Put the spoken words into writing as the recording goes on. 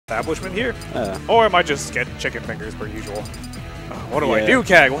establishment here. Or am I just getting chicken fingers per usual? What do I do,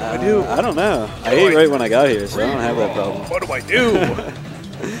 Kag? What do I do? I don't know. I ate right when I got here, so I don't have that problem. What do I do?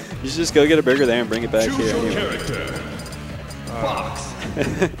 You should just go get a burger there and bring it back here anyway. Fox.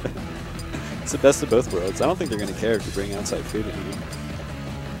 It's the best of both worlds. I don't think they're going to care if you bring outside food in here.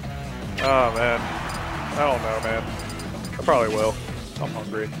 Oh, man. I don't know, man. I probably will. I'm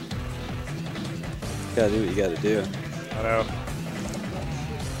hungry. You got to do what you got to do. I know.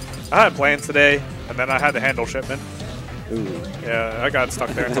 I had plans today, and then I had to handle shipment. Ooh. Yeah, I got stuck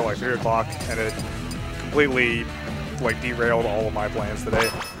there until like 3 o'clock, and it completely like derailed all of my plans today.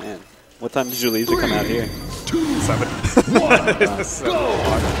 Man, what time did you leave to come out here? 7. 7 o'clock.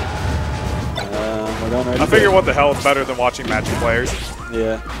 We're going right. I figure what the hell is better than watching Magic players.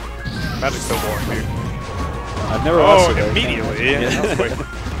 Yeah. Magic's so boring, dude. I've never watched it. Immediately. Yeah.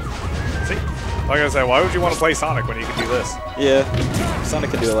 See, like I said, why would you want to play Sonic when you can do this? Yeah,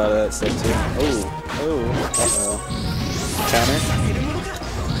 Sonic can do a lot of that stuff too. Oh, uh-oh. Counter.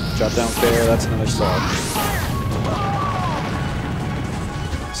 Drop down fair, that's another stock.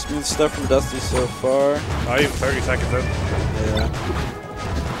 Smooth stuff from Dusty so far. Not even 30 seconds in. Yeah.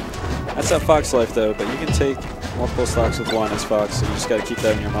 That's that Fox life though, but you can take multiple stocks with one as Fox, so you just gotta keep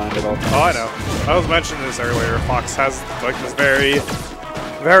that in your mind at all times. Oh, I know. I was mentioning this earlier. Fox has like this very,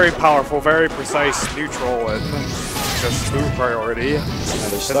 very powerful, very precise neutral and just move priority.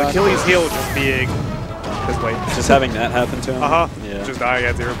 His Achilles heel just being his weight. Just having that happen to him? Yeah. Just dying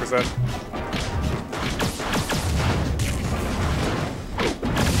at 0%.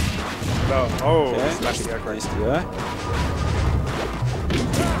 No. Oh, okay. smashing that Nice DI.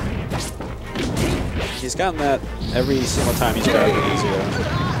 He's gotten that every single time he's grabbed an easier.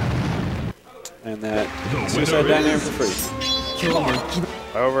 And that suicide down there for free.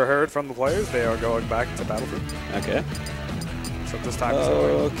 I overheard from the players they are going back to Battlefield. Okay. So this time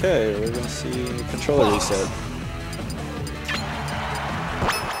okay, we're going to see controller reset.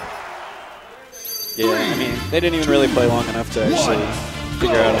 Yeah, I mean, they didn't even really play long enough to actually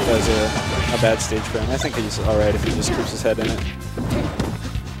figure out if that was a bad stage for him. I think he's alright if he just keeps his head in it.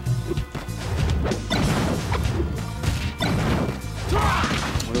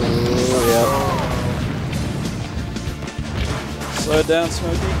 Ooh, yeah. Slow it down,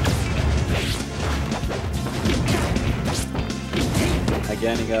 Smokey.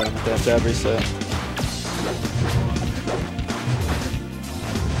 Again, he got him with that jab reset.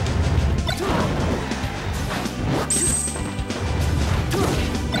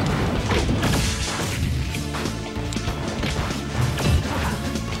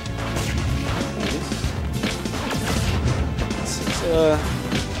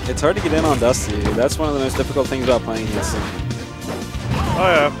 It's hard to get in on Dusty. That's one of the most difficult things about playing against him. Oh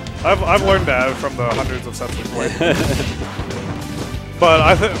yeah, I've learned that from the hundreds of sets we've played.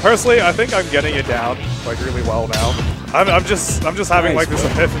 But personally, I think I'm getting it down like really well now. I'm just having like this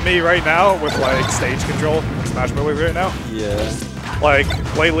epiphany right now with like stage control in Smash Bros. Right now. Yeah. Like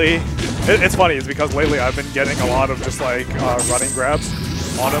lately, it's funny. It's because lately I've been getting a lot of just like running grabs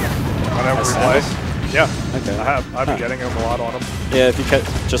on him whenever we play. Yeah. Okay. I've been getting him a lot on him. Yeah, if you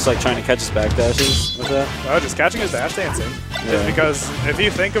just like trying to catch his back dashes with that. No, just catching his dash dancing. Yeah. Because if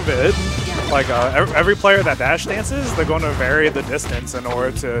you think of it, like every player that dash dances, they're going to vary the distance in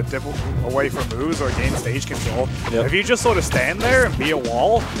order to dip away from moves or gain stage control. Yep. If you just sort of stand there and be a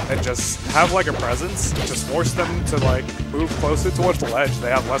wall and just have like a presence, just force them to like move closer towards the ledge,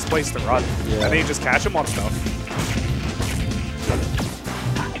 they have less place to run. Yeah. And then you just catch them on stuff.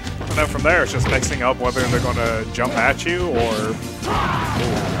 And then from there, it's just mixing up whether they're going to jump at you or... Ooh,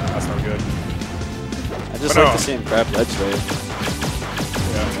 that's not good. I just like to see him grab ledge wave.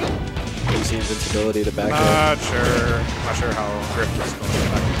 Yeah. Easy invincibility to back up. Not sure how Griffith is going to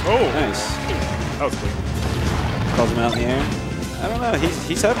back. Oh! Nice. That was clean. Calls him out in the air. I don't know.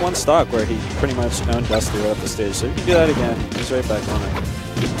 He's had one stock where he pretty much owned Dusty right up the stage, so if you can do that again, he's right back on it.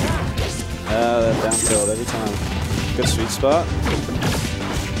 That down tilt every time. Good sweet spot.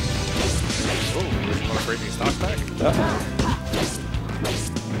 Want to bring these stocks back?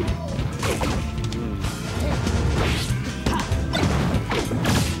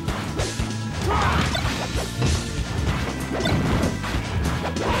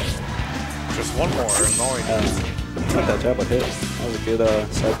 Just one more, annoying. Not that jab would hit. That was a good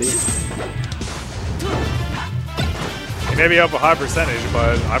side B. He may be up a high percentage,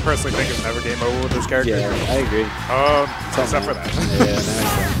 but I personally think it's never game over with this character. Yeah, I agree. Except for that. Yeah,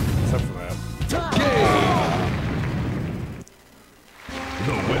 except for that.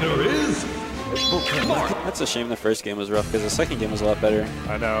 The winner is Marth. That's a shame the first game was rough because the second game was a lot better.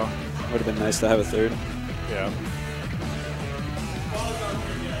 I know. Would have been nice to have a third. Yeah.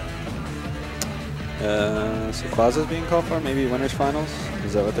 So Plaza's being called for? Maybe winners finals?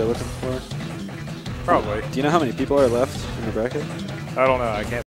 Is that what they're looking for? Probably. Do you know how many people are left in the bracket? I don't know. I can't.